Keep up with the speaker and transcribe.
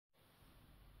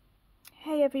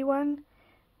Hey everyone,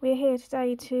 we're here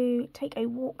today to take a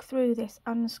walk through this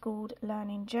unschooled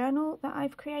learning journal that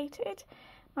I've created.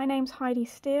 My name's Heidi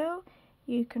Steele.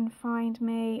 You can find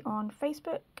me on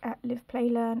Facebook at Live Play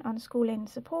Learn Unschooling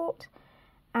Support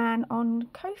and on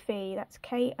Ko-fi, that's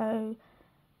ko-fi/Live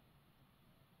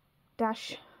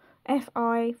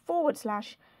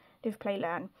Play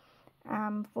Learn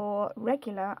for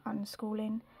regular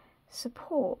unschooling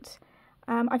support.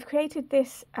 I've created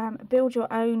this build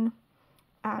your own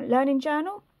learning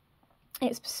journal.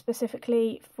 It's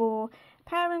specifically for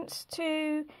parents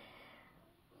to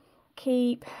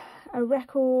keep a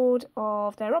record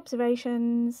of their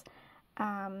observations,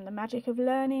 the magic of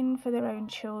learning for their own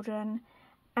children,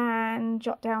 and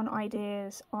jot down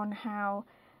ideas on how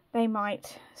they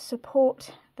might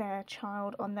support their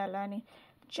child on their learning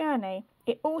journey.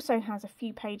 It also has a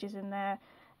few pages in there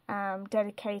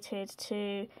dedicated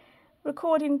to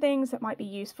recording things that might be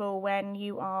useful when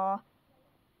you are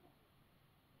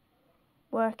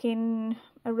working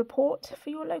a report for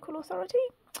your local authority.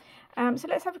 So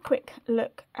let's have a quick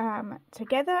look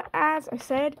together. As I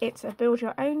said, it's a build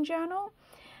your own journal.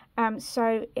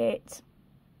 So it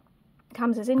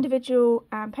comes as individual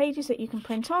pages that you can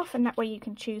print off, and that way you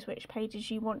can choose which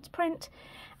pages you want to print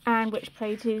and which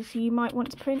pages you might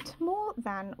want to print more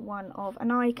than one of.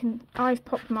 And I've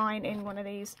popped mine in one of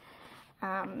these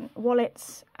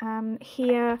wallets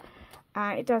here.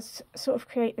 It does sort of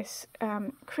create this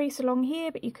crease along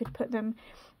here, but you could put them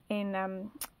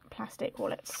in plastic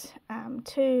wallets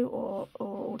too, or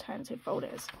alternative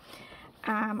folders.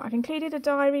 I've included a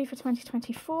diary for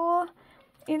 2024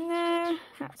 in there.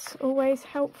 That's always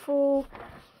helpful.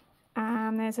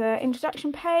 There's an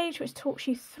introduction page which talks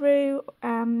you through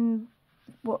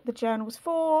what the journal's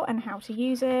for and how to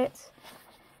use it.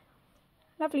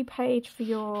 Lovely page for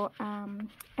your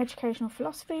educational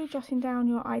philosophy, jotting down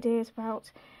your ideas about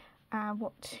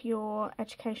what your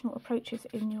educational approach is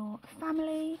in your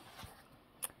family.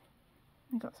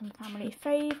 We've got some family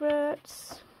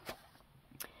favourites.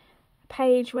 A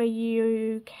page where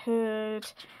you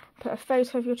could put a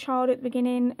photo of your child at the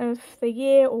beginning of the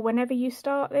year or whenever you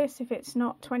start this, if it's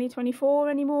not 2024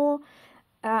 anymore.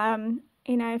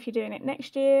 If you're doing it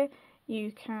next year,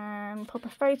 you can pop a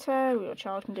photo, or your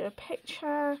child can do a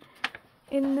picture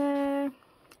in there.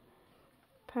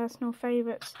 Personal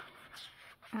favourites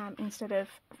instead of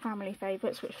family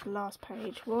favourites, which the last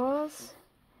page was.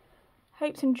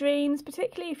 Hopes and dreams,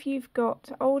 particularly if you've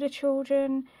got older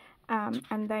children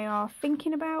and they are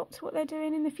thinking about what they're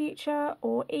doing in the future,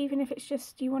 or even if it's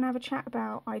just you want to have a chat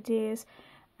about ideas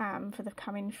for the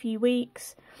coming few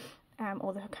weeks.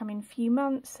 Or the coming few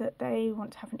months that they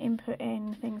want to have an input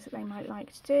in, things that they might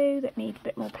like to do that need a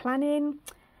bit more planning.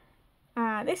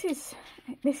 This is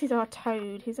our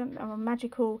toad. He's our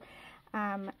magical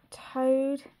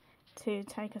toad to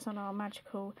take us on our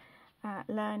magical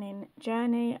learning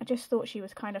journey. I just thought she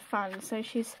was kind of fun, so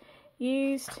she's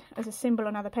used as a symbol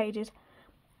on other pages.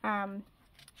 And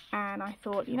I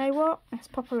thought, you know what? Let's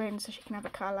pop her in so she can have a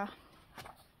colour.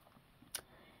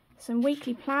 Some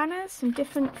weekly planners, some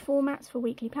different formats for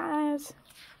weekly planners.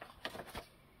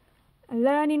 A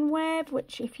learning web,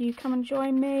 which if you come and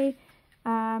join me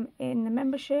in the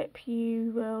membership,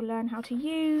 you will learn how to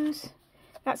use.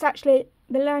 That's actually,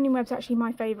 the learning web's actually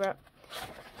my favourite.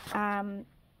 I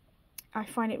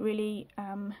find it really,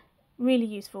 really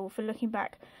useful for looking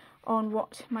back on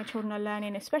what my children are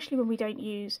learning, especially when we don't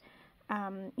use,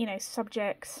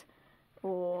 subjects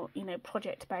or,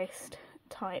 project-based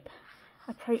type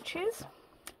approaches.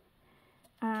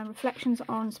 Reflections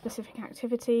on specific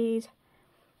activities,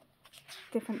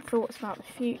 different thoughts about the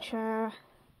future,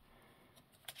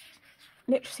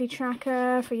 literacy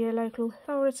tracker for your local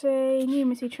authority,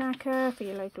 numeracy tracker for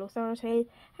your local authority,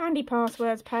 handy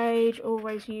passwords page,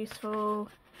 always useful.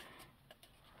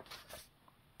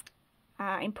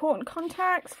 Important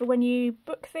contacts for when you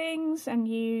book things and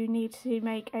you need to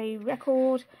make a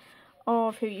record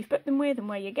of who you've booked them with and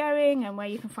where you're going and where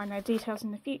you can find their details in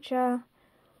the future.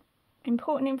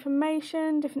 Important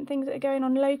information, different things that are going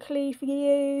on locally for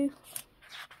you.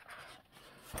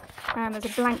 And there's a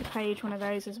blank page, one of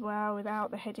those as well, without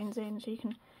the headings in, so you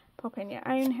can pop in your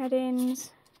own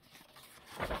headings.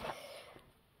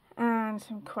 And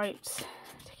some quotes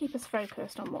to keep us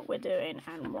focused on what we're doing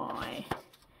and why.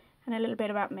 And a little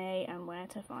bit about me and where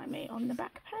to find me on the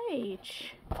back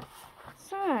page.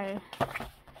 So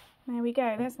there we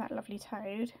go, there's that lovely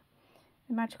toad,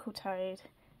 the magical toad,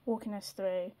 walking us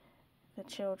through our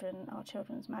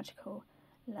children's magical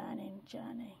learning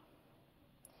journey.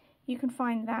 You can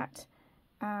find that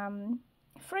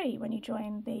free when you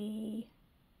join the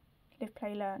Live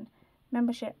Play Learn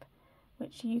membership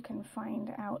which you can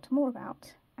find out more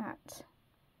about at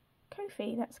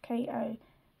Ko-fi, that's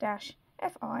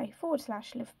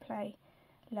ko-fi.com/liveplay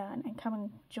learn, and come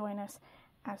and join us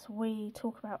as we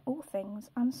talk about all things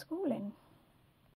unschooling.